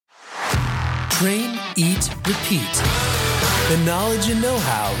Train, eat, repeat. The knowledge and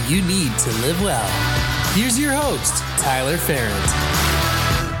know-how you need to live well. Here's your host, Tyler Ferrand.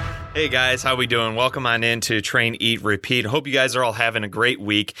 Hey guys, how we doing? Welcome on in to Train, Eat, Repeat. Hope you guys are all having a great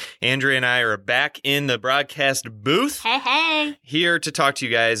week. Andrea and I are back in the broadcast booth. Hey. Here to talk to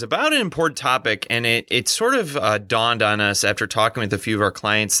you guys about an important topic, and it sort of dawned on us after talking with a few of our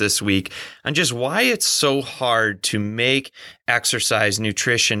clients this week on just why it's so hard to make exercise,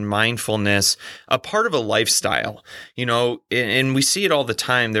 nutrition, mindfulness a part of a lifestyle. You know, and we see it all the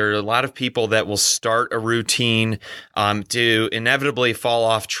time. There are a lot of people that will start a routine to inevitably fall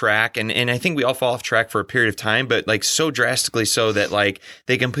off track. And I think we all fall off track for a period of time, but like so drastically so that like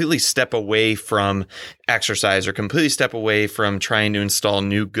they completely step away from exercise or completely step away from trying to install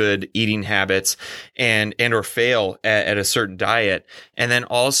new good eating habits and or fail at a certain diet. And then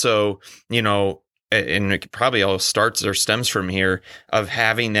also, you know, and it probably all starts or stems from here of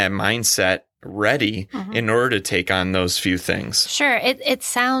having that mindset ready in order to take on those few things. Sure. It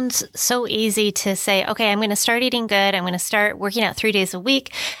sounds so easy to say, okay, I'm going to start eating good. I'm going to start working out 3 days a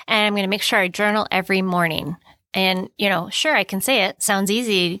week, and I'm going to make sure I journal every morning. And, you know, sure, I can say it. Sounds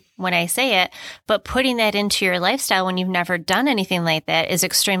easy when I say it, but putting that into your lifestyle when you've never done anything like that is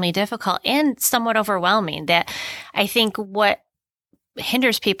extremely difficult and somewhat overwhelming. That I think what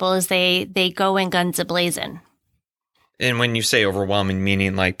hinders people is they go in guns a-blazing. And when you say overwhelming,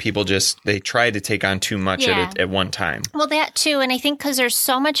 meaning like people they try to take on too much at one time. Well, that too. And I think because there's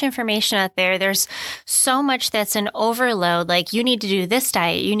so much information out there, there's so much that's an overload. Like you need to do this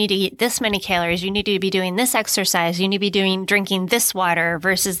diet. You need to eat this many calories. You need to be doing this exercise. You need to be drinking this water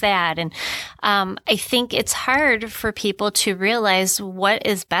versus that. And I think it's hard for people to realize what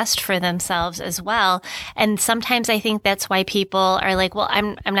is best for themselves as well. And sometimes I think that's why people are like, well,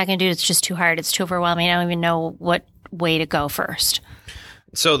 I'm not going to do it. It's just too hard. It's too overwhelming. I don't even know what way to go first.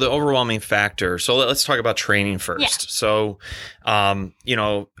 So the overwhelming factor. So let's talk about training first. Yeah. So, you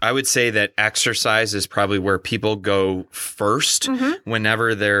know, I would say that exercise is probably where people go first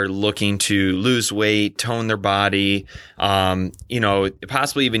whenever they're looking to lose weight, tone their body, you know,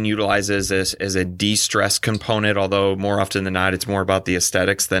 possibly even utilizes this as a de-stress component, although more often than not, it's more about the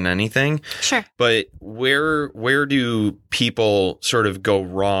aesthetics than anything. Sure. But where do people sort of go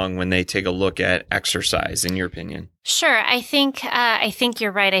wrong when they take a look at exercise, in your opinion? Sure. I think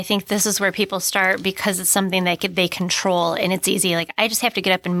you're right. I think this is where people start because it's something that they control and it's easy. Like I just have to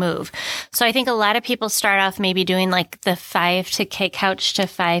get up and move. So I think a lot of people start off maybe doing like the couch to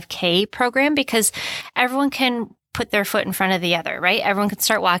 5K program because everyone can put their foot in front of the other, right? Everyone can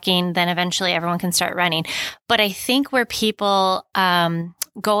start walking, then eventually everyone can start running. But I think where people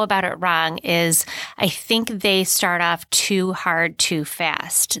go about it wrong is I think they start off too hard, too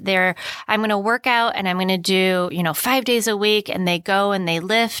fast. I'm going to work out and I'm going to do, 5 days a week, and they go and they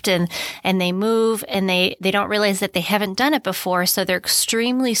lift and they move and they don't realize that they haven't done it before. So they're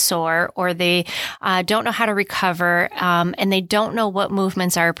extremely sore, or they don't know how to recover, and they don't know what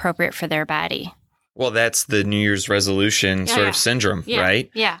movements are appropriate for their body. Well, that's the New Year's resolution sort of syndrome,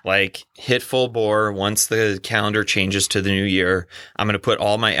 right? Yeah. Like hit full bore. Once the calendar changes to the new year, I'm going to put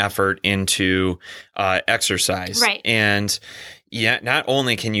all my effort into exercise. Right. And not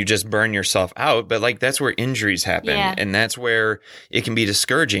only can you just burn yourself out, but like that's where injuries happen. Yeah. And that's where it can be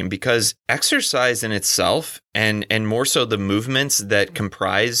discouraging because exercise in itself and more so the movements that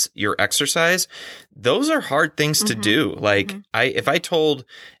comprise your exercise, those are hard things to do. Like if I told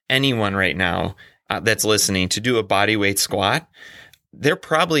anyone right now that's listening to do a body weight squat, there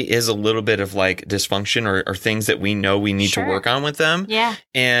probably is a little bit of like dysfunction or things that we know we need to work on with them. Yeah.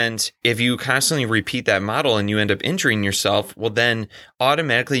 And if you constantly repeat that model and you end up injuring yourself, well, then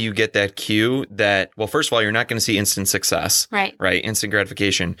automatically you get that cue that, well, first of all, you're not going to see instant success. Right. Instant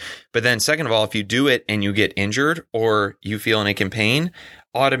gratification. But then second of all, if you do it and you get injured or you feel an ache and pain,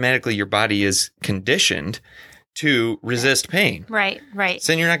 automatically your body is conditioned to resist pain. Right.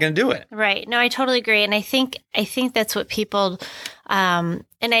 So then you're not going to do it. Right. No, I totally agree. And I think that's what people,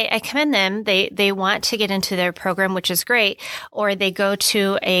 and I commend them. They want to get into their program, which is great, or they go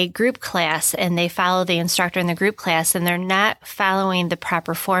to a group class and they follow the instructor in the group class and they're not following the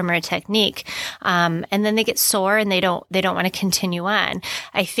proper form or technique. And then they get sore and they don't want to continue on.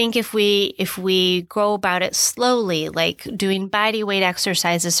 I think if we go about it slowly, like doing body weight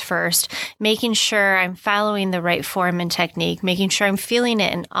exercises first, making sure I'm following the right form and technique, making sure I'm feeling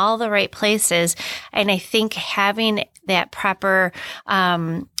it in all the right places. And I think having that proper,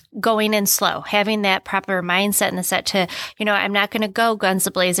 going in slow, having that proper mindset and the set to, I'm not going to go guns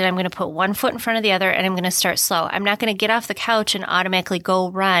a-blazing. I'm going to put one foot in front of the other and I'm going to start slow. I'm not going to get off the couch and automatically go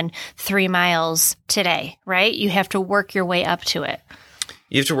run 3 miles today, right? You have to work your way up to it.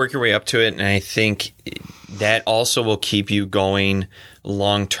 You have to work your way up to it. And I think that also will keep you going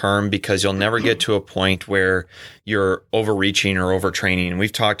long term, because you'll never get to a point where you're overreaching or overtraining. And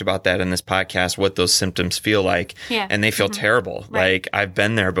we've talked about that in this podcast, what those symptoms feel like. Yeah. And they feel terrible. Right. Like I've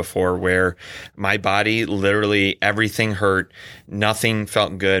been there before, where my body literally everything hurt. Nothing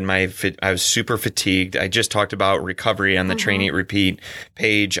felt good. I was super fatigued. I just talked about recovery on the Train Eat Repeat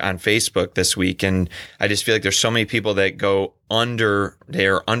page on Facebook this week. And I just feel like there's so many people that go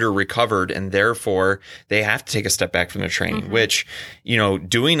they're under recovered, and therefore they have to take a step back from their training, which,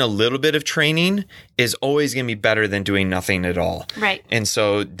 doing a little bit of training is always going to be better than doing nothing at all. Right. And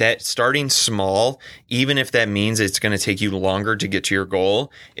so that starting small, even if that means it's going to take you longer to get to your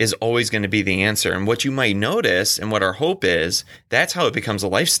goal, is always going to be the answer. And what you might notice, and what our hope is, that's how it becomes a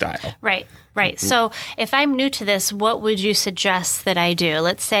lifestyle. Right. Right. So if I'm new to this, what would you suggest that I do?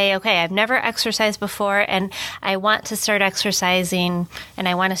 Let's say, okay, I've never exercised before and I want to start exercising and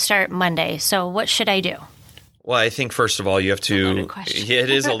I want to start Monday. So what should I do? Well, I think first of all, you have to. Loaded question. It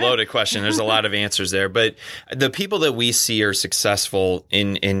is a loaded question. There's a lot of answers there, but the people that we see are successful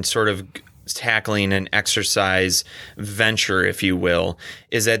in sort of tackling an exercise venture, if you will,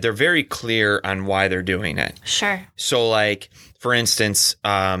 is that they're very clear on why they're doing it. Sure. So, like, for instance,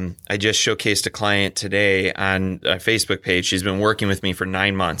 I just showcased a client today on a Facebook page. She's been working with me for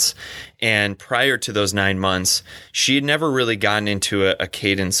 9 months. And prior to those 9 months, she had never really gotten into a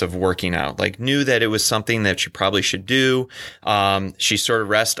cadence of working out, like knew that it was something that she probably should do. She sort of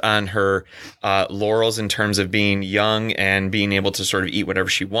rests on her laurels in terms of being young and being able to sort of eat whatever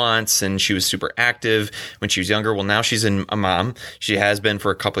she wants. And she was super active when she was younger. Well, now she's a mom. She has been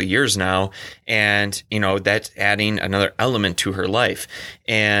for a couple of years now. And, that's adding another element to her life.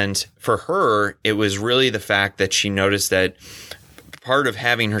 And for her, it was really the fact that she noticed that part of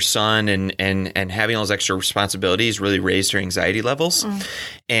having her son and having all those extra responsibilities really raised her anxiety levels.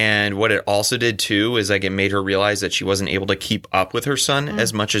 And what it also did too is like it made her realize that she wasn't able to keep up with her son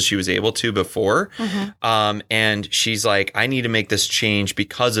as much as she was able to before. And she's like, I need to make this change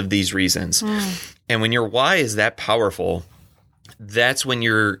because of these reasons. And when your why is that powerful, that's when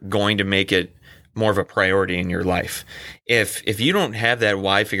you're going to make it more of a priority in your life. If you don't have that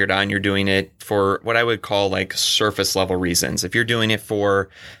why figured out and you're doing it for what I would call like surface level reasons, if you're doing it for,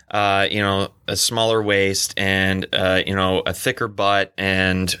 a smaller waist and, a thicker butt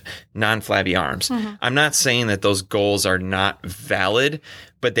and non-flabby arms, I'm not saying that those goals are not valid,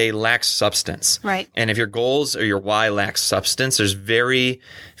 but they lack substance. Right. And if your goals or your why lacks substance, there's very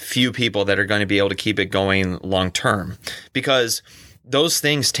few people that are going to be able to keep it going long term, because those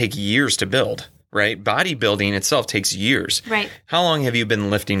things take years to build. Right? Bodybuilding itself takes years. Right. How long have you been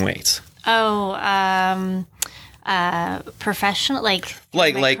lifting weights? Professional, like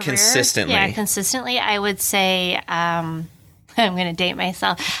career? Consistently. Yeah, consistently. I would say, I'm going to date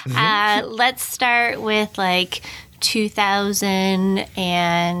myself. Let's start with like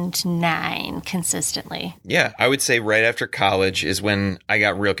 2009 consistently. Yeah, I would say right after college is when I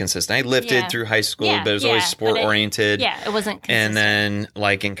got real consistent. I lifted through high school, but it was always sport oriented. It wasn't consistent. And then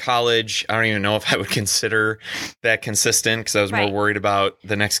like in college, I don't even know if I would consider that consistent, because I was more worried about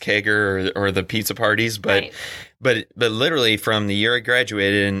the next kegger or the pizza parties. But literally from the year I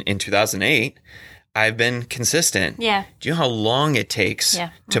graduated in 2008, I've been consistent. Yeah. Do you know how long it takes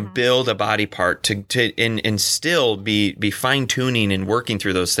to build a body part, and still be fine tuning and working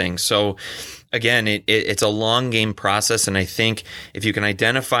through those things? So again, it's a long game process. And I think if you can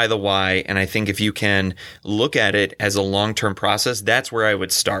identify the why, and I think if you can look at it as a long-term process, that's where I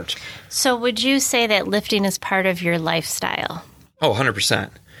would start. So would you say that lifting is part of your lifestyle? Oh, 100%.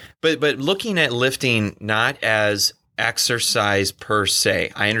 But looking at lifting not as exercise per se,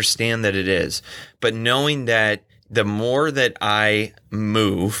 I understand that it is, but knowing that the more that I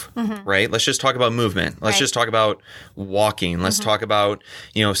move, right? Let's just talk about movement. Let's just talk about walking. Let's talk about,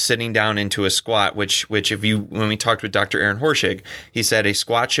 sitting down into a squat, which when we talked with Dr. Aaron Horschig, he said a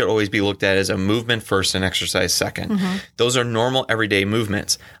squat should always be looked at as a movement first and exercise second. Those are normal everyday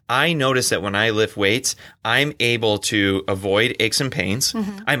movements. I notice that when I lift weights, I'm able to avoid aches and pains.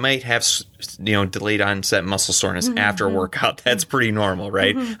 I might have, delayed onset muscle soreness after a workout. That's pretty normal,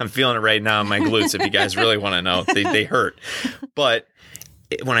 right? I'm feeling it right now in my glutes. If you guys really want to know, they hurt. But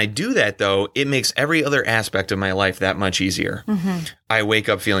when I do that, though, it makes every other aspect of my life that much easier. I wake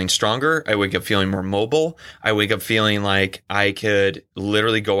up feeling stronger. I wake up feeling more mobile. I wake up feeling like I could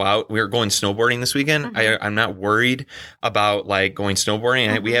literally go out. We're going snowboarding this weekend. I'm not worried about like going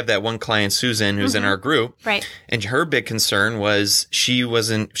snowboarding. We have that one client, Susan, who's in our group. Right. And her big concern was she was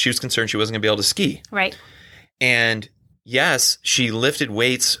concerned she wasn't going to be able to ski. Right. And yes, she lifted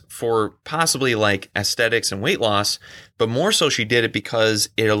weights for possibly like aesthetics and weight loss, but more so she did it because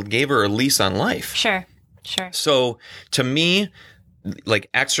it gave her a lease on life. Sure. So to me, like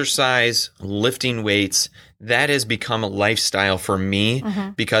exercise, lifting weights, that has become a lifestyle for me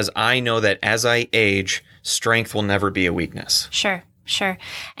because I know that as I age, strength will never be a weakness. Sure.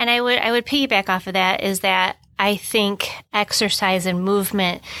 And I would piggyback off of that is that I think exercise and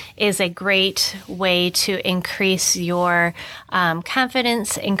movement is a great way to increase your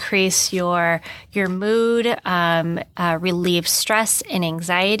confidence, increase your mood, relieve stress and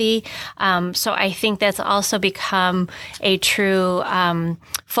anxiety. So I think that's also become a true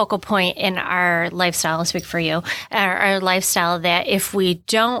focal point in our lifestyle. I'll speak for you. Our lifestyle that if we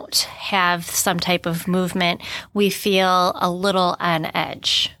don't have some type of movement, we feel a little on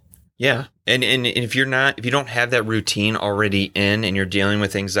edge. Yeah. And if you don't have that routine already in and you're dealing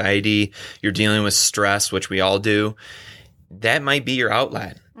with anxiety, you're dealing with stress, which we all do, that might be your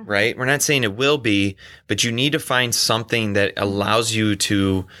outlet, right? We're not saying it will be, but you need to find something that allows you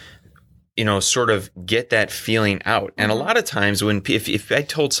to, sort of get that feeling out. And a lot of times if I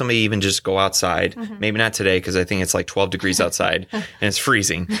told somebody even just go outside, maybe not today because I think it's like 12 degrees outside and it's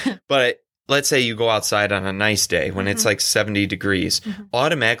freezing, but let's say you go outside on a nice day when it's like 70 degrees,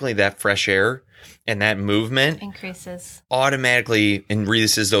 automatically that fresh air and that movement increases, automatically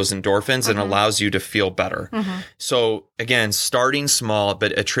releases those endorphins and allows you to feel better. So again, starting small,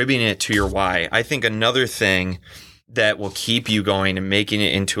 but attributing it to your why. I think another thing that will keep you going and making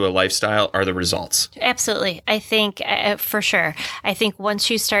it into a lifestyle are the results. Absolutely. I think for sure. I think once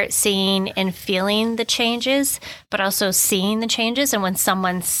you start seeing and feeling the changes, but also seeing the changes, and when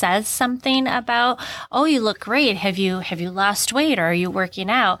someone says something about, "Oh, you look great. Have you lost weight or are you working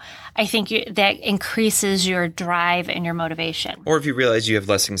out?" I think that increases your drive and your motivation. Or if you realize you have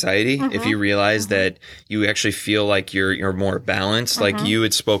less anxiety, if you realize that you actually feel like you're more balanced, like you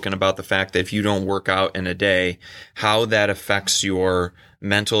had spoken about the fact that if you don't work out in a day, how that affects your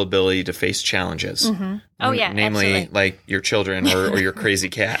mental ability to face challenges. Oh yeah, namely absolutely. Like your children or your crazy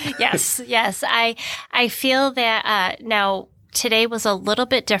cat. Yes. I feel that now. Today was a little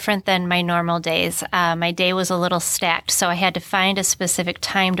bit different than my normal days. My day was a little stacked, so I had to find a specific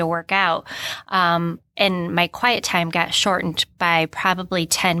time to work out. And my quiet time got shortened by probably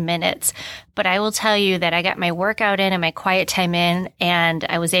 10 minutes. But I will tell you that I got my workout in and my quiet time in, and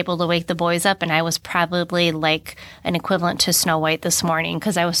I was able to wake the boys up, and I was probably like an equivalent to Snow White this morning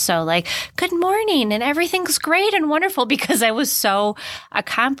because I was so like, good morning, and everything's great and wonderful because I was so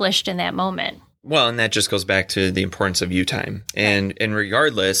accomplished in that moment. Well, and that just goes back to the importance of you time. And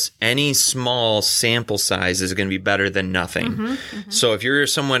regardless, any small sample size is going to be better than nothing. So if you're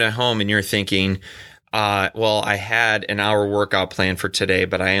someone at home and you're thinking, well, I had an hour workout plan for today,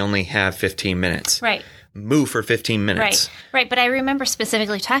 but I only have 15 minutes. Right. Move for 15 minutes. Right. But I remember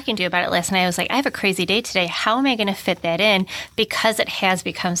specifically talking to you about it last night. I was like, I have a crazy day today. How am I going to fit that in? Because it has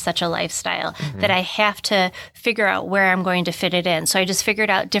become such a lifestyle that I have to figure out where I'm going to fit it in. So I just figured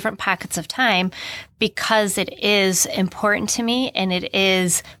out different pockets of time because it is important to me and it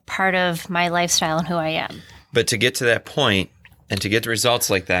is part of my lifestyle and who I am. But to get to that point and to get the results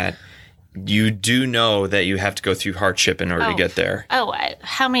like that, you do know that you have to go through hardship in order to get there.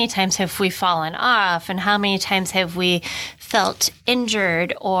 How many times have we fallen off, and how many times have we felt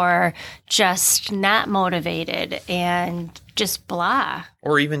injured or just not motivated and just blah?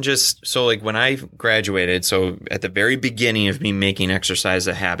 Or even just, so like when I graduated, so at the very beginning of me making exercise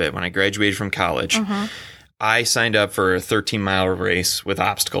a habit, when I graduated from college, I signed up for a 13-mile race with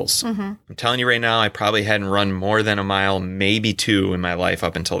obstacles. I'm telling you right now, I probably hadn't run more than a mile, maybe two in my life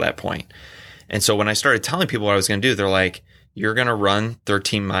up until that point. And so when I started telling people what I was going to do, they're like, you're going to run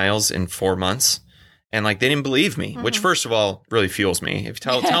 13 miles in 4 months? And like, they didn't believe me, which first of all really fuels me. If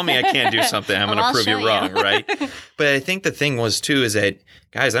you tell me I can't do something, I'm going to prove you wrong, right? But I think the thing was too, is that,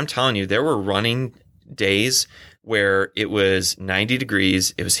 guys, I'm telling you, there were running days where it was 90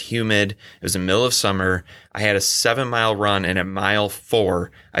 degrees, it was humid, it was the middle of summer. I had a 7-mile run, and at mile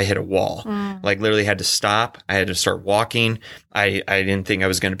 4, I hit a wall. Like literally had to stop. I had to start walking. I didn't think I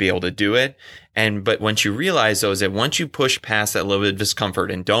was going to be able to do it. But once you realize though, is that once you push past that little bit of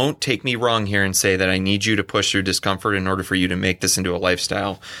discomfort, and don't take me wrong here and say that I need you to push through discomfort in order for you to make this into a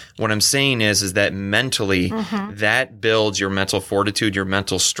lifestyle. What I'm saying is that mentally, that builds your mental fortitude, your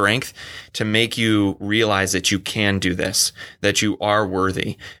mental strength to make you realize that you can do this, that you are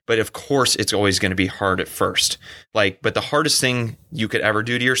worthy. But of course, it's always going to be hard at first. But the hardest thing you could ever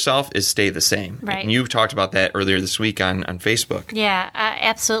do to yourself is stay the same. Right. And you talked about that earlier this week on Facebook. Yeah,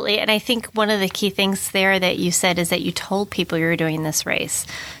 absolutely. And I think one of the key things there that you said is that you told people you were doing this race.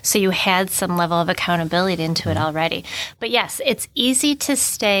 So you had some level of accountability into it already. But yes, it's easy to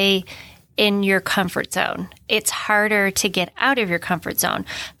stay in your comfort zone. It's harder to get out of your comfort zone.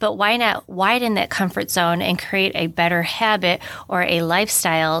 But why not widen that comfort zone and create a better habit or a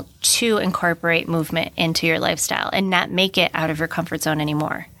lifestyle to incorporate movement into your lifestyle and not make it out of your comfort zone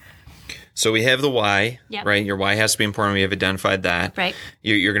anymore? So we have the why, Yep. right? Your why has to be important. We have identified that. Right.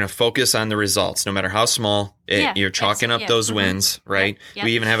 You're going to focus on the results, no matter how small. You're chalking up those wins, right? Yep.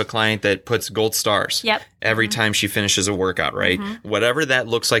 We even have a client that puts gold stars every time she finishes a workout, right? Whatever that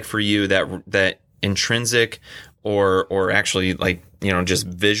looks like for you, that intrinsic or actually like, just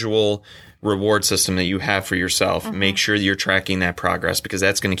visual reward system that you have for yourself, make sure that you're tracking that progress because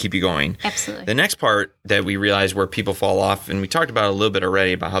that's going to keep you going. Absolutely. The next part that we realize where people fall off, and we talked about it a little bit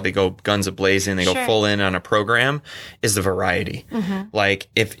already about how they go guns a-blazing, they go full in on a program, is the variety. Like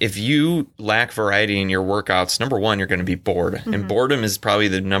if you lack variety in your workouts, number one, you're going to be bored. And boredom is probably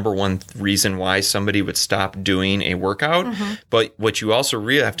the number one reason why somebody would stop doing a workout. But what you also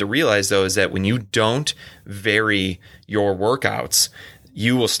have to realize, though, is that when you don't vary your workouts,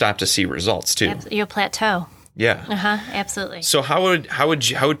 you will stop to see results too. You'll plateau. Yeah. Absolutely. So how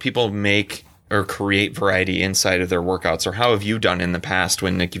would people make or create variety inside of their workouts, or how have you done in the past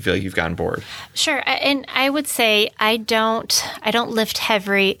when you feel like you've gotten bored? Sure. And I would say I don't lift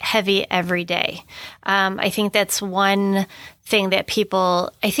heavy every day. I think that's one thing that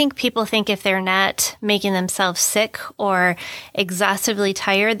people think if they're not making themselves sick or exhaustively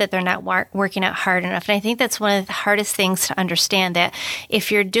tired, that they're not working out hard enough. And I think that's one of the hardest things to understand, that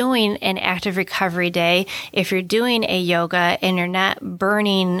if you're doing an active recovery day, if you're doing a yoga and you're not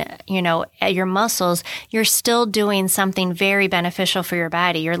burning, your muscles, you're still doing something very beneficial for your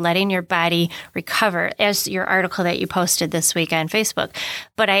body. You're letting your body recover, as your article that you posted this week on Facebook.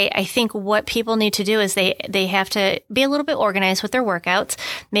 But I think what people need to do is they have to be a little bit organized with their workouts,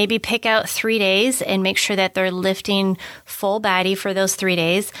 maybe pick out 3 days and make sure that they're lifting full body for those 3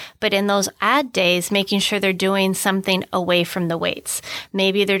 days. But in those odd days, making sure they're doing something away from the weights.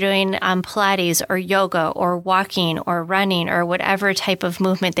 Maybe they're doing Pilates or yoga or walking or running or whatever type of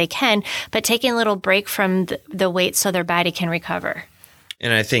movement they can, but taking a little break from the weights so their body can recover.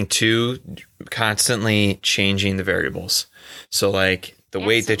 And I think too, constantly changing the variables. So like the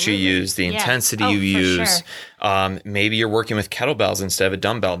weight that you use, the intensity you use. Maybe you're working with kettlebells instead of a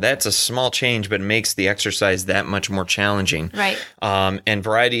dumbbell. That's a small change, but it makes the exercise that much more challenging. Right. And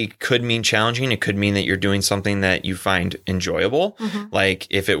variety could mean challenging. It could mean that you're doing something that you find enjoyable. Like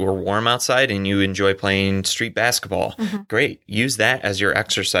if it were warm outside and you enjoy playing street basketball, great. Use that as your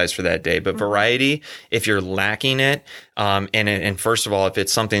exercise for that day. But variety, if you're lacking it, and first of all, if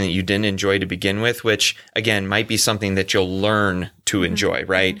it's something that you didn't enjoy to begin with, which again might be something that you'll learn to enjoy,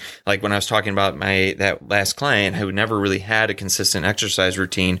 right? Like when I was talking about that last client who never really had a consistent exercise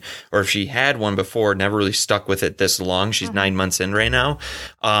routine, or if she had one before, never really stuck with it this long. She's 9 months in right now.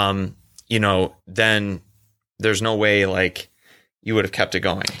 Then there's no way like you would have kept it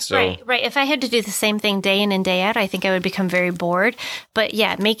going. So Right. If I had to do the same thing day in and day out, I think I would become very bored. But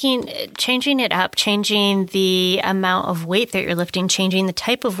yeah, changing it up, changing the amount of weight that you're lifting, changing the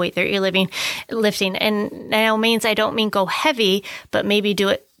type of weight that you're lifting. And now means I don't mean go heavy, but maybe do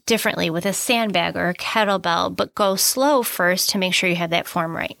it differently with a sandbag or a kettlebell, but go slow first to make sure you have that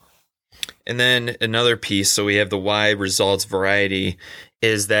form right. And then another piece, so we have the why, results, variety,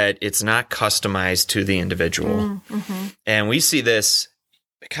 is that it's not customized to the individual. And we see this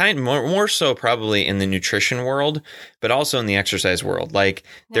kind of more so probably in the nutrition world, but also in the exercise world. Like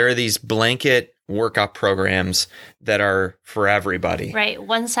there are these blanket workout programs that are for everybody. Right.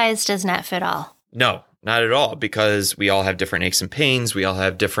 One size does not fit all. No, not at all, because we all have different aches and pains. We all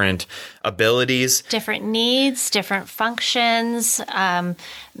have different abilities. Different needs, different functions,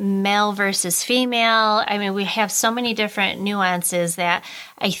 male versus female. I mean, we have so many different nuances that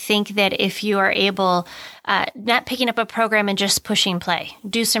I think that if you are able, not picking up a program and just pushing play,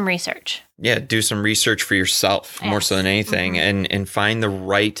 do some research. Yeah, do some research for yourself more so than anything, and find the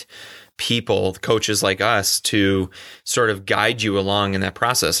right people, coaches like us, to sort of guide you along in that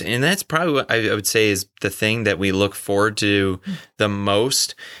process. And that's probably what I would say is the thing that we look forward to the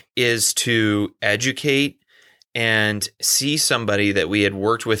most, is to educate and see somebody that we had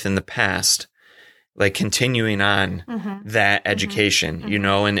worked with in the past, like continuing on that education,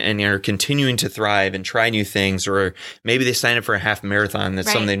 and you're continuing to thrive and try new things, or maybe they sign up for a half marathon. That's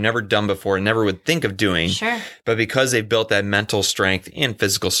something they've never done before and never would think of doing. Sure. But because they built that mental strength and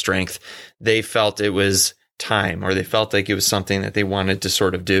physical strength, they felt it was time, or they felt like it was something that they wanted to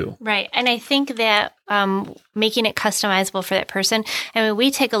sort of do. Right. And I think that making it customizable for that person. I mean,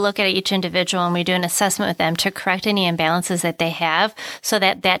 we take a look at each individual and we do an assessment with them to correct any imbalances that they have so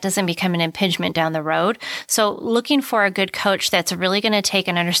that that doesn't become an impingement down the road. So looking for a good coach that's really going to take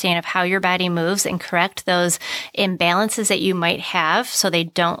an understanding of how your body moves and correct those imbalances that you might have so they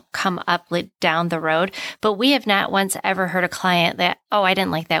don't come up down the road. But we have not once ever heard a client that, oh, I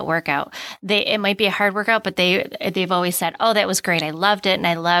didn't like that workout. It might be a hard workout, but they've always said, oh, that was great. I loved it. And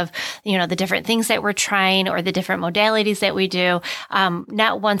I love, the different things that we're trying or the different modalities that we do.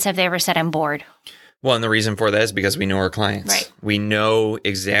 Not once have they ever said, I'm bored. Well, and the reason for that is because we know our clients. Right. We know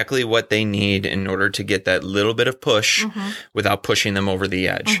exactly what they need in order to get that little bit of push without pushing them over the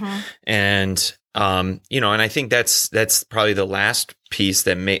edge. And, and I think that's probably the last piece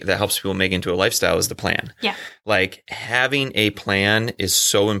that helps people make into a lifestyle is the plan. Yeah. Like having a plan is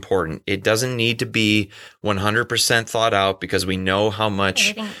so important. It doesn't need to be 100% thought out because we know how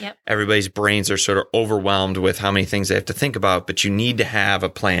much everybody's brains are sort of overwhelmed with how many things they have to think about, but you need to have a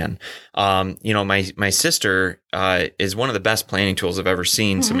plan. My sister is one of the best planning tools I've ever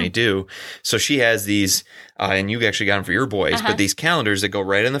seen somebody do. So she has these, and you actually got them for your boys, but these calendars that go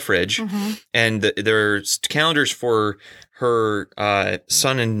right in the fridge, and there's calendars for her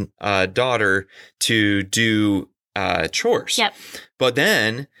son and daughter to do chores. Yep. But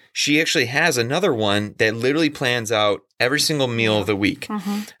then she actually has another one that literally plans out every single meal of the week.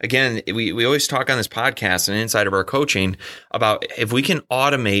 Again, we always talk on this podcast and inside of our coaching about if we can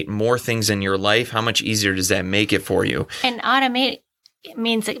automate more things in your life, how much easier does that make it for you? And automate it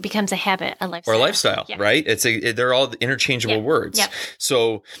means it becomes a habit, a lifestyle. Or a lifestyle, right? They're all interchangeable words. Yep.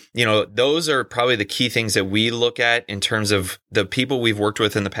 So, those are probably the key things that we look at in terms of the people we've worked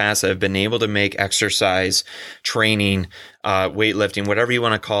with in the past that have been able to make exercise, training, weightlifting, whatever you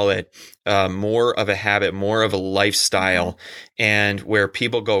want to call it, more of a habit, more of a lifestyle. And where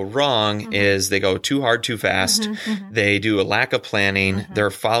people go wrong is they go too hard, too fast. They do a lack of planning.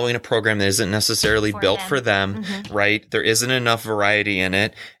 They're following a program that isn't necessarily built for them, right? There isn't enough variety in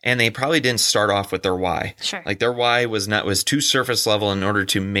it. And they probably didn't start off with their why. Sure. Like their why was too surface level in order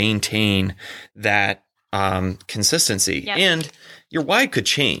to maintain that consistency. Yep. And your why could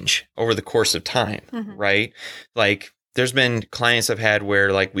change over the course of time, right? Like there's been clients I've had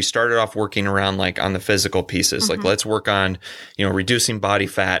where like we started off working around like on the physical pieces, like let's work on, reducing body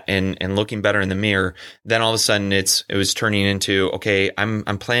fat and looking better in the mirror. Then all of a sudden it was turning into, okay, I'm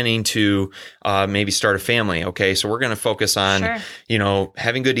planning to maybe start a family. Okay. So we're going to focus on,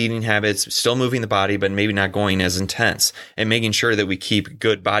 having good eating habits, still moving the body, but maybe not going as intense and making sure that we keep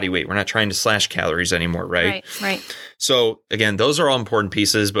good body weight. We're not trying to slash calories anymore. Right. So again, those are all important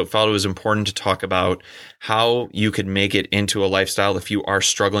pieces, but felt it was important to talk about how you could make it into a lifestyle if you are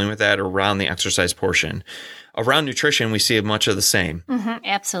struggling with that around the exercise portion. Around nutrition, we see much of the same.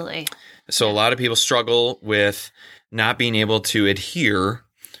 Absolutely. So a lot of people struggle with not being able to adhere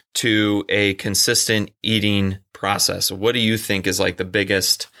to a consistent eating process. What do you think is like the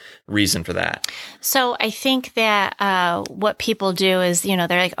biggest reason for that? So I think that what people do is, they're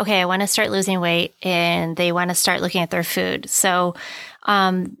like, okay, I want to start losing weight and they want to start looking at their food. So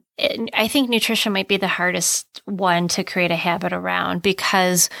I think nutrition might be the hardest one to create a habit around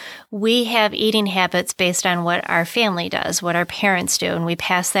because we have eating habits based on what our family does, what our parents do, and we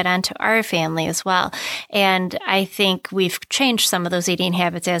pass that on to our family as well. And I think we've changed some of those eating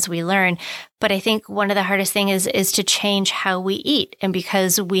habits as we learn. But I think one of the hardest things is to change how we eat. And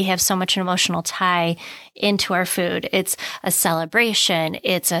because we have so much emotional tie into our food, it's a celebration,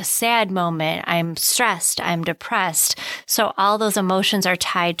 it's a sad moment, I'm stressed, I'm depressed. So all those emotions are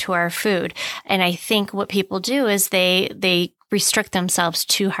tied to our food. And I think what people do is they restrict themselves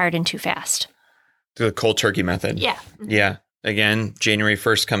too hard and too fast. The cold turkey method. Yeah. Yeah. Again, January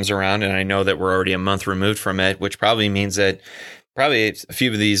 1st comes around and I know that we're already a month removed from it, which probably means that probably a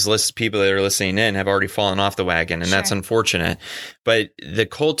few of these people that are listening in have already fallen off the wagon, and that's unfortunate. But the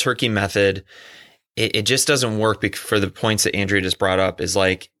cold turkey method, it just doesn't work for the points that Andrea just brought up. Is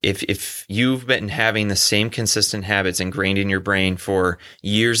like if you've been having the same consistent habits ingrained in your brain for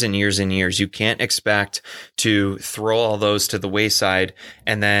years and years and years, you can't expect to throw all those to the wayside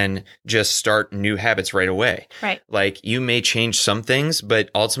and then just start new habits right away. Right. Like you may change some things, but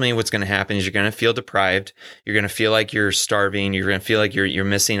ultimately what's going to happen is you're going to feel deprived. You're going to feel like you're starving. You're going to feel like you're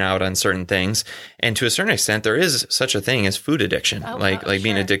missing out on certain things. And to a certain extent, there is such a thing as food addiction, like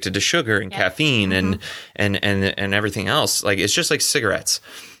being addicted to sugar and caffeine and everything else. Like it's just like cigarettes.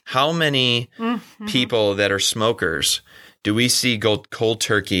 How many people that are smokers do we see go cold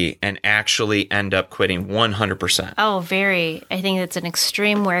turkey and actually end up quitting 100%? Oh, very. I think it's an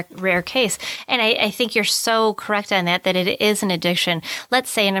extreme rare case. And I think you're so correct on that it is an addiction. Let's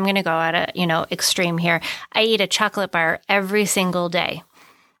say, and I'm going to go at a, extreme here. I eat a chocolate bar every single day.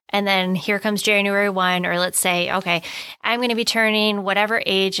 And then here comes January 1, or let's say, okay, I'm going to be turning whatever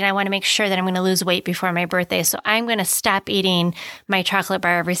age, and I want to make sure that I'm going to lose weight before my birthday. So I'm going to stop eating my chocolate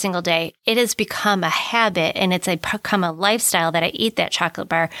bar every single day. It has become a habit, and it's become a lifestyle that I eat that chocolate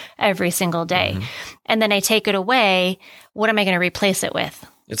bar every single day. And then I take it away. What am I going to replace it with?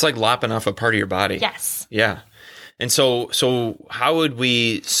 It's like lopping off a part of your body. Yes. Yeah. And so how would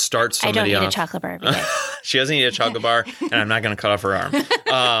we start somebody off? I don't eat a chocolate bar every day. She doesn't eat a chocolate bar, and I'm not going to cut off her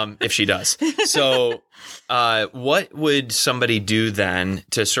arm if she does. So what would somebody do then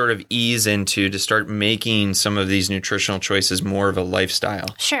to sort of ease into, to start making some of these nutritional choices more of a lifestyle?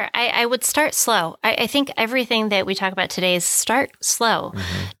 Sure. I would start slow. I think everything that we talk about today is start slow.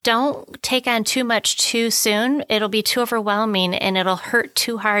 Don't take on too much too soon. It'll be too overwhelming, and it'll hurt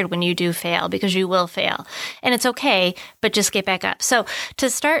too hard when you do fail, because you will fail. And it's okay, but just get back up. So to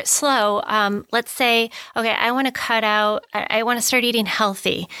start slow, let's say, okay, I want to cut out, I want to start eating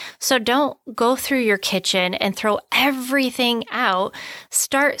healthy. So don't go through your kitchen and throw everything out.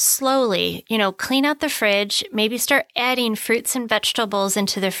 Start slowly, clean out the fridge, maybe start adding fruits and vegetables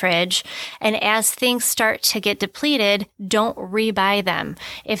into the fridge. And as things start to get depleted, don't rebuy them.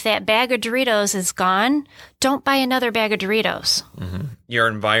 If that bag of Doritos is gone, don't buy another bag of Doritos. Your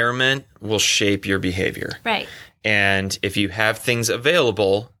environment will shape your behavior. Right. And if you have things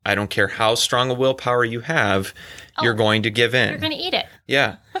available, I don't care how strong a willpower you have, you're going to give in. You're going to eat it.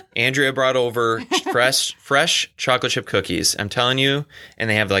 Yeah. Andrea brought over fresh chocolate chip cookies. I'm telling you, and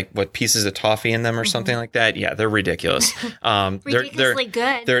they have pieces of toffee in them or something like that. Yeah, they're ridiculous. Ridiculously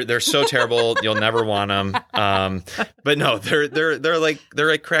good. They're so terrible. You'll never want them. But no, they're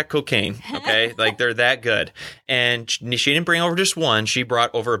like crack cocaine. Okay, they're that good. And she didn't bring over just one. She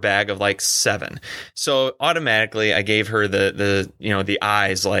brought over a bag of 7. So automatically, I gave her the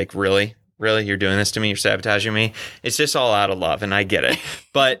eyes. Really? Really? You're doing this to me? You're sabotaging me? It's just all out of love, and I get it.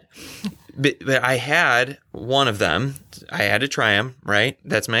 But I had one of them. I had to try them, right?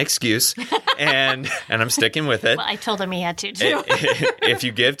 That's my excuse. And I'm sticking with it. Well, I told him he had to, too. If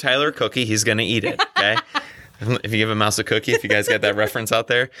you give Tyler a cookie, he's going to eat it, okay? If you give a mouse a cookie, if you guys got that reference out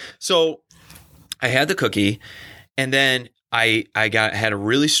there. So I had the cookie, and then I had a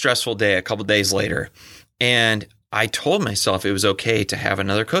really stressful day a couple days later, and I told myself it was okay to have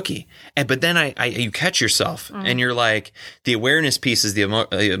another cookie. But then you catch yourself and you're like, the awareness piece is the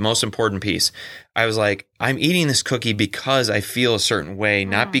most important piece. I was like, I'm eating this cookie because I feel a certain way,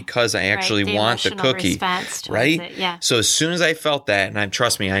 not because I actually want the cookie. Right? Yeah. So as soon as I felt that, and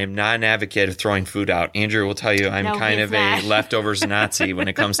trust me, I am not an advocate of throwing food out. Andrew will tell you I'm kind of a leftovers Nazi when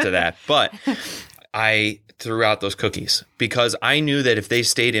it comes to that. But I threw out those cookies because I knew that if they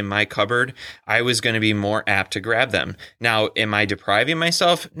stayed in my cupboard, I was going to be more apt to grab them. Now, am I depriving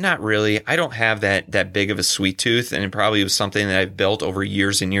myself? Not really. I don't have that big of a sweet tooth, and it probably was something that I've built over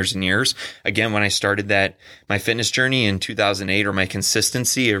years and years and years. Again, when I started my fitness journey in 2008, or my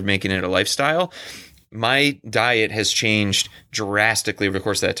consistency of making it a lifestyle, my diet has changed drastically over the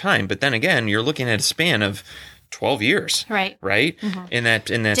course of that time. But then again, you're looking at a span of 12 years. Right? Mm-hmm. In that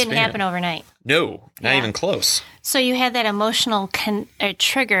Didn't span. happen overnight. No, not even close. So you had that emotional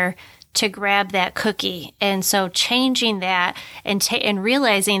trigger to grab that cookie. And so changing that and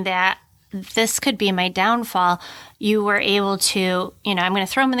realizing that this could be my downfall, you were able to, I'm going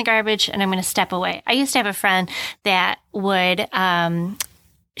to throw them in the garbage and I'm going to step away. I used to have a friend that would,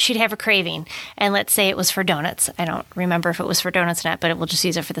 she'd have a craving, and let's say it was for donuts. I don't remember if it was for donuts or not, but we'll just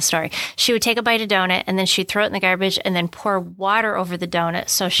use it for the story. She would take a bite of donut, and then she'd throw it in the garbage and then pour water over the donut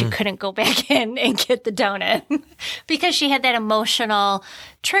so she couldn't go back in and get the donut because she had that emotional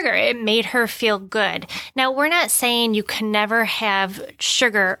trigger. It made her feel good. Now, we're not saying you can never have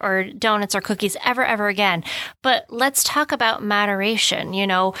sugar or donuts or cookies ever again, but let's talk about moderation.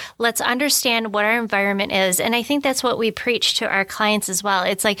 Let's understand what our environment is. And I think that's what we preach to our clients as well.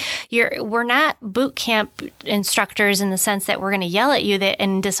 It's like we're not boot camp instructors in the sense that we're going to yell at you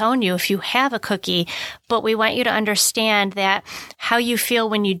and disown you if you have a cookie, but we want you to understand that how you feel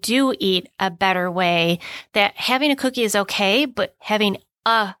when you do eat a better way, that having a cookie is okay, but having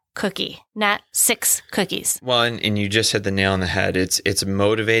a cookie, not 6 cookies. Well, and you just hit the nail on the head. It's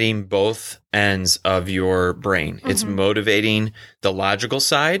motivating both ends of your brain. Mm-hmm. It's motivating the logical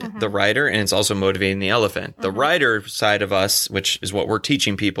side, the rider, and it's also motivating the elephant. The rider side of us, which is what we're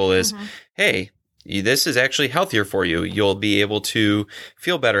teaching people, is, hey, this is actually healthier for you. You'll be able to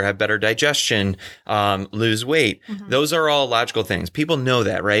feel better, have better digestion, lose weight. Those are all logical things. People know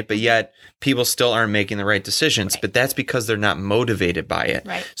that, right? But yet people still aren't making the right decisions. But that's because they're not motivated by it.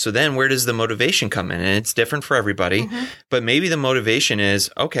 Right. So then where does the motivation come in? And it's different for everybody. But maybe the motivation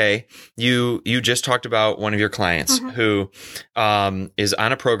is, okay, you just talked about one of your clients who is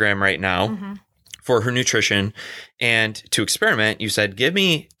on a program right now for her nutrition. And to experiment, you said, give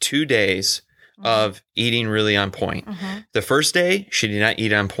me 2 days of eating really on point. The first day, she did not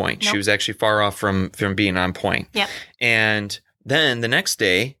eat on point. She was actually far off from being on point. Yep. And then the next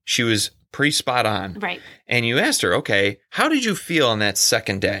day, she was pretty spot on. Right. And you asked her, okay, how did you feel on that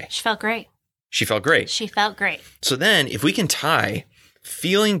second day? She felt great. She felt great. She felt great. So then if we can tie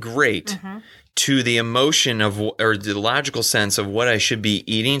feeling great to the emotion of, or the logical sense of what I should be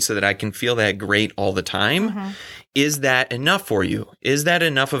eating so that I can feel that great all the time, is that enough for you? Is that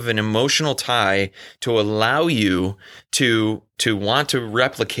enough of an emotional tie to allow you to want to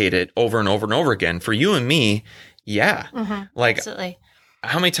replicate it over and over and over again? For you and me, yeah. Like, absolutely.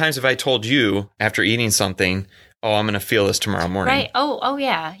 How many times have I told you after eating something, oh, I'm going to feel this tomorrow morning? Right. Oh,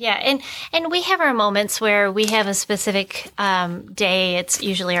 yeah. Yeah. And we have our moments where we have a specific day. It's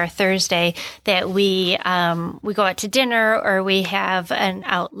usually our Thursday that we go out to dinner, or we have an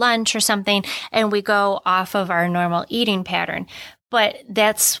out lunch or something, and we go off of our normal eating pattern. But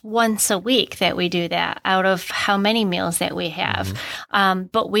that's once a week that we do that out of how many meals that we have.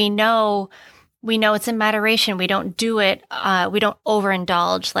 But we know it's in moderation. We don't do it. We don't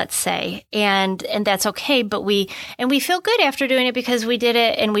overindulge, let's say, and that's okay. But we feel good after doing it because we did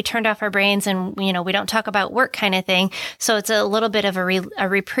it and we turned off our brains, and we don't talk about work kind of thing. So it's a little bit of a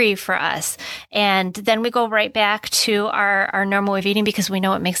reprieve for us. And then we go right back to our normal way of eating because we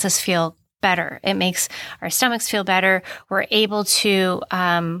know it makes us feel better. It makes our stomachs feel better. We're able to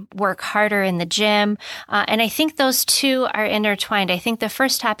work harder in the gym. And I think those two are intertwined. I think the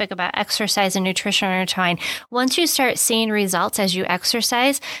first topic about exercise and nutrition are intertwined. Once you start seeing results as you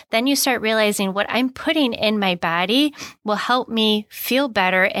exercise, then you start realizing what I'm putting in my body will help me feel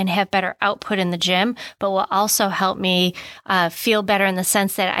better and have better output in the gym, but will also help me feel better in the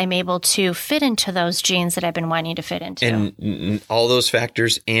sense that I'm able to fit into those jeans that I've been wanting to fit into. And all those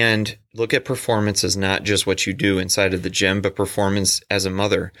factors, and look at performance as not just what you do inside of the gym, but performance as a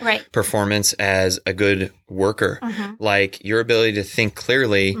mother, right? Performance as a good worker. Like your ability to think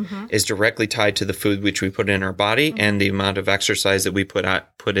clearly is directly tied to the food which we put in our body and the amount of exercise that we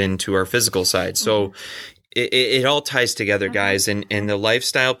put into our physical side. So it all ties together, guys. And the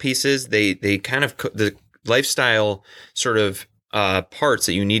lifestyle pieces, they kind of, the lifestyle sort of parts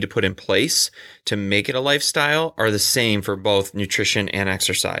that you need to put in place to make it a lifestyle are the same for both nutrition and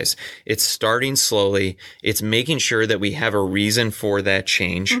exercise. It's starting slowly. It's making sure that we have a reason for that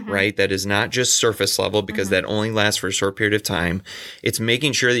change, right? That is not just surface level, because that only lasts for a short period of time. It's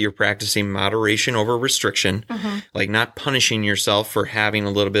making sure that you're practicing moderation over restriction, like not punishing yourself for having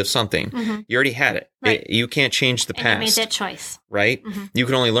a little bit of something. You already had it. Right. You can't change the past. And you made that choice. Right? You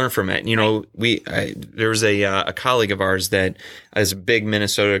can only learn from it. You know, there was a colleague of ours that is a big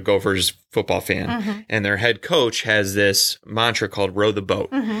Minnesota Gophers football fan, and their head coach has this mantra called row the boat.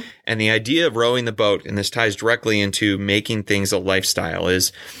 And the idea of rowing the boat, and this ties directly into making things a lifestyle,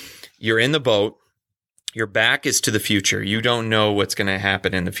 is you're in the boat, your back is to the future. You don't know what's going to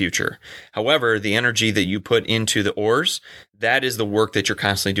happen in the future. However, the energy that you put into the oars, that is the work that you're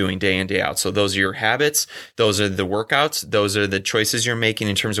constantly doing day in, day out. So those are your habits. Those are the workouts. Those are the choices you're making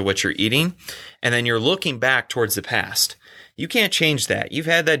in terms of what you're eating. And then you're looking back towards the past. You can't change that. You've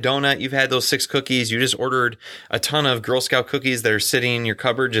had that donut. You've had those 6 cookies. You just ordered a ton of Girl Scout cookies that are sitting in your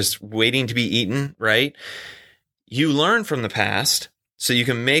cupboard just waiting to be eaten, right? You learn from the past so you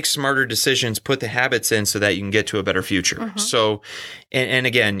can make smarter decisions, put the habits in so that you can get to a better future. So, and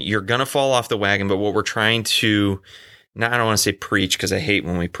again, you're going to fall off the wagon, but what we're trying to, I don't want to say preach because I hate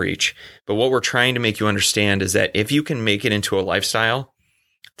when we preach, but what we're trying to make you understand is that if you can make it into a lifestyle,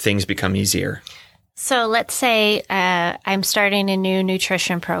 things become easier. So let's say I'm starting a new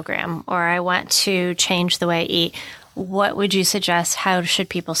nutrition program, or I want to change the way I eat. What would you suggest? How should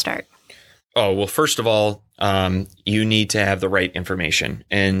people start? Oh, well, first of all, you need to have the right information.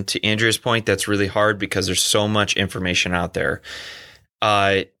 And to Andrea's point, that's really hard because there's so much information out there.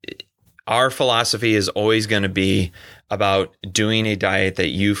 Our philosophy is always going to be about doing a diet that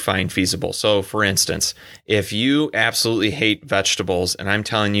you find feasible. So for instance, if you absolutely hate vegetables and I'm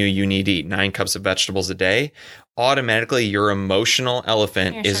telling you you need to eat 9 cups of vegetables a day, automatically your emotional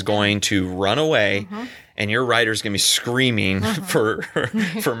elephant is going to run away. And your rider's going to be screaming for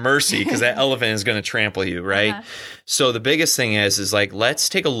mercy because that elephant is going to trample you, right? So the biggest thing is like, let's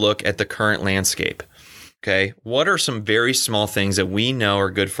take a look at the current landscape. Okay, what are some very small things that we know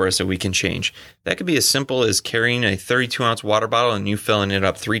are good for us that we can change? That could be as simple as carrying a 32-ounce water bottle and you filling it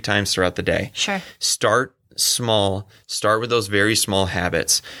up 3 times throughout the day. Sure. Start small. Start with those very small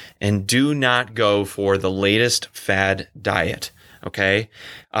habits. And do not go for the latest fad diet. Okay.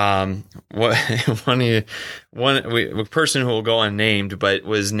 A person who will go unnamed, but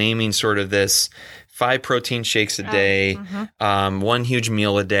was naming sort of this 5 protein shakes a day, 1 huge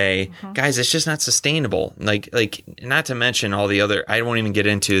meal a day. Guys, it's just not sustainable. Like not to mention all the other, I won't even get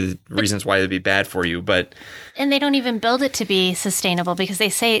into the reasons why it'd be bad for you, but. And they don't even build it to be sustainable because they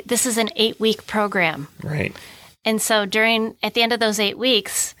say this is an 8-week program. Right. And so at the end of those 8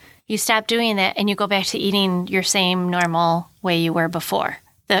 weeks, you stop doing that and you go back to eating your same normal way you were before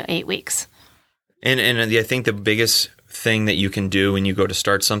the 8 weeks. And I think the biggest thing that you can do when you go to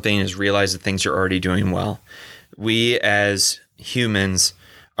start something is realize the things you're already doing well. We as humans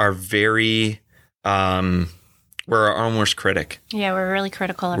are very, we're our own worst critic. Yeah, we're really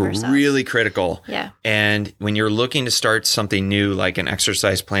critical of ourselves. We're really critical. Yeah. And when you're looking to start something new, like an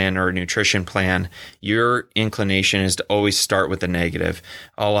exercise plan or a nutrition plan, your inclination is to always start with the negative.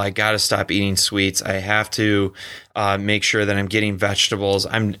 Oh, I got to stop eating sweets. I have to make sure that I'm getting vegetables.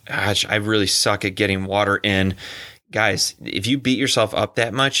 I really suck at getting water in. Guys, if you beat yourself up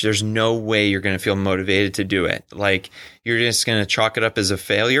that much, there's no way you're going to feel motivated to do it. Like, you're just going to chalk it up as a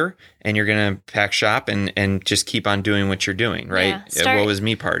failure and you're going to pack shop and just keep on doing what you're doing, right? Yeah. What was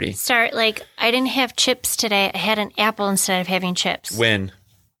me party? Start like, I didn't have chips today. I had an apple instead of having chips. Win.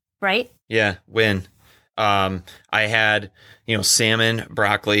 Right? Yeah, win. I had, salmon,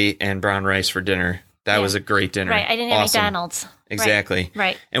 broccoli, and brown rice for dinner. That was a great dinner. Right. I didn't have McDonald's. Exactly.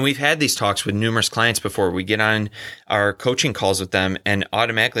 Right. And we've had these talks with numerous clients before. We get on our coaching calls with them and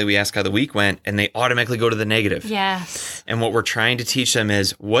automatically we ask how the week went and they automatically go to the negative. Yes. And what we're trying to teach them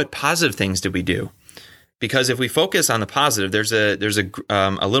is, what positive things did we do? Because if we focus on the positive, there's a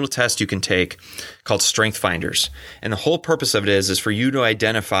little test you can take called Strength Finders. And the whole purpose of it is for you to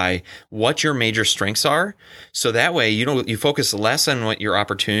identify what your major strengths are. So that way you focus less on what your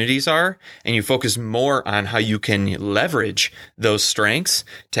opportunities are and you focus more on how you can leverage those strengths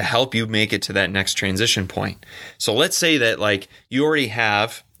to help you make it to that next transition point. So let's say that you already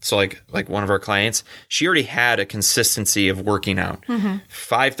have, so like one of our clients, she already had a consistency of working out.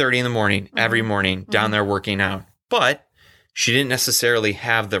 5:30 in the morning, every morning, down there working out. But she didn't necessarily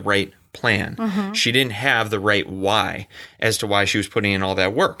have the right plan. She didn't have the right why as to why she was putting in all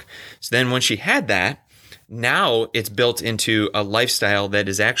that work. So then when she had that, now it's built into a lifestyle that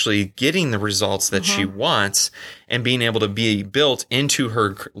is actually getting the results that she wants and being able to be built into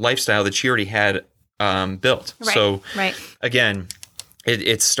her lifestyle that she already had built. Right. So again,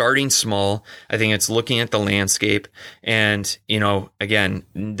 it's starting small. I think it's looking at the landscape and, again,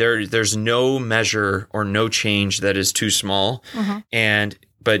 there's no measure or no change that is too small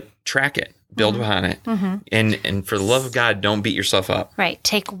but track it, build upon it. And for the love of God, don't beat yourself up. Right.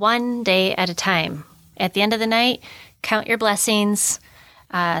 Take one day at a time. At the end of the night, count your blessings,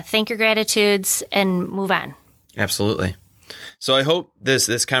 thank your gratitudes and move on. Absolutely. So I hope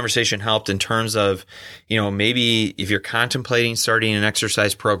this conversation helped in terms of, maybe if you're contemplating starting an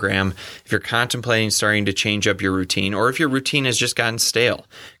exercise program, if you're contemplating starting to change up your routine, or if your routine has just gotten stale,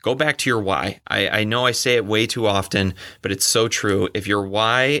 go back to your why. I know I say it way too often, but it's so true. If your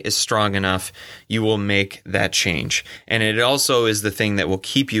why is strong enough, you will make that change. And it also is the thing that will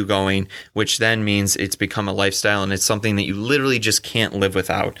keep you going, which then means it's become a lifestyle and it's something that you literally just can't live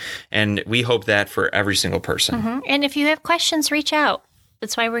without. And we hope that for every single person. And if you have questions, reach out.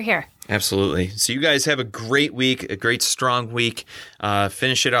 That's why we're here. Absolutely. So you guys have a great week, a great strong week.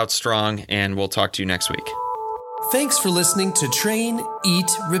 Finish it out strong, and we'll talk to you next week. Thanks for listening to Train, Eat,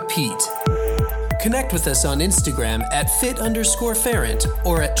 Repeat. Connect with us on Instagram at fit_Ferrant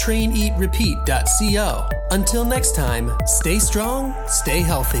or at traineatrepeat.co. Until next time, stay strong, stay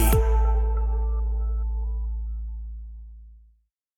healthy.